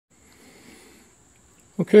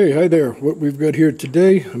Okay, hi there. What we've got here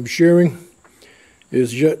today, I'm sharing,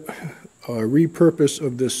 is yet a repurpose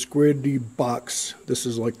of this SQ.D box. This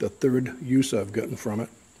is like the third use I've gotten from it.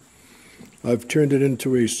 I've turned it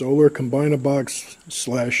into a solar combiner box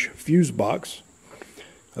slash fuse box.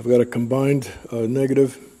 I've got a combined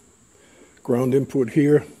negative ground input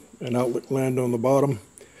here, an outlet land on the bottom,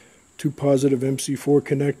 two positive MC4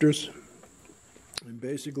 connectors, and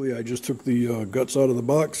basically I just took the guts out of the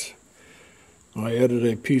box. I added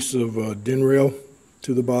a piece of DIN rail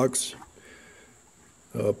to the box,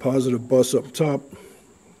 a positive bus up top,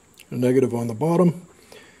 a negative on the bottom,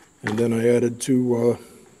 and then I added two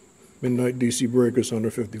midnight DC breakers under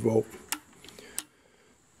 50 volt.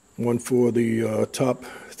 One for the top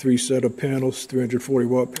three set of panels, 340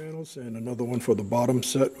 watt panels, and another one for the bottom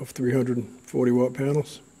set of 340 watt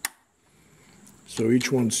panels. So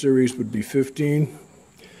each one series would be 15.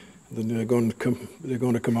 Then they're going to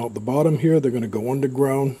come out the bottom here. They're going to go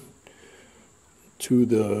underground to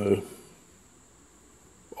the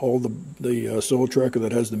solar tracker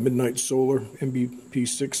that has the Midnight Solar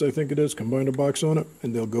MBP6, I think it is, combiner box on it,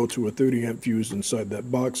 and they'll go to a 30 amp fuse inside that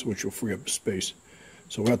box, which will free up space.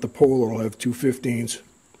 So at the pole it'll have two 15s,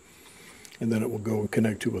 and then it will go and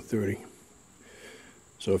connect to a 30.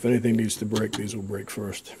 So if anything needs to break, these will break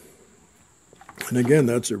first. And again,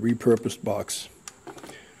 that's a repurposed box.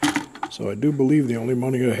 So I do believe the only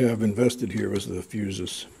money I have invested here is the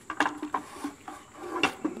fuses.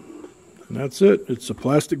 And that's it. It's a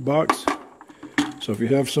plastic box. So if you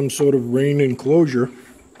have some sort of rain enclosure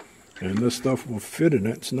and this stuff will fit in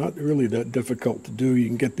it, it's not really that difficult to do. You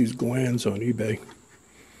can get these glands on eBay.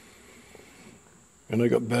 And I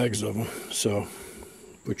got bags of them. So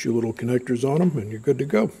put your little connectors on them and you're good to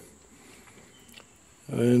go.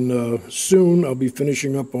 And soon I'll be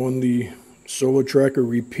finishing up on the solar tracker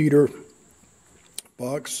repeater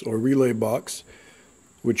box or relay box,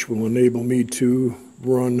 which will enable me to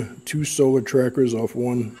run two solar trackers off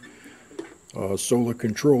one solar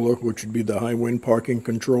controller, which would be the high wind parking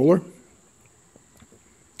controller.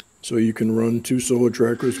 So you can run two solar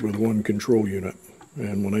trackers with one control unit.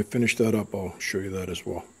 And when I finish that up, I'll show you that as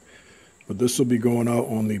well. But this will be going out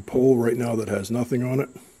on the pole right now that has nothing on it.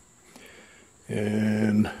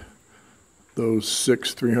 And those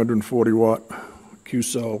 6 340 watt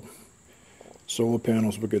Q-cell solar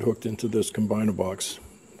panels will get hooked into this combiner box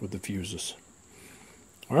with the fuses.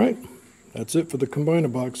 Alright, that's it for the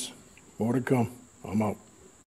combiner box. More to come. I'm out.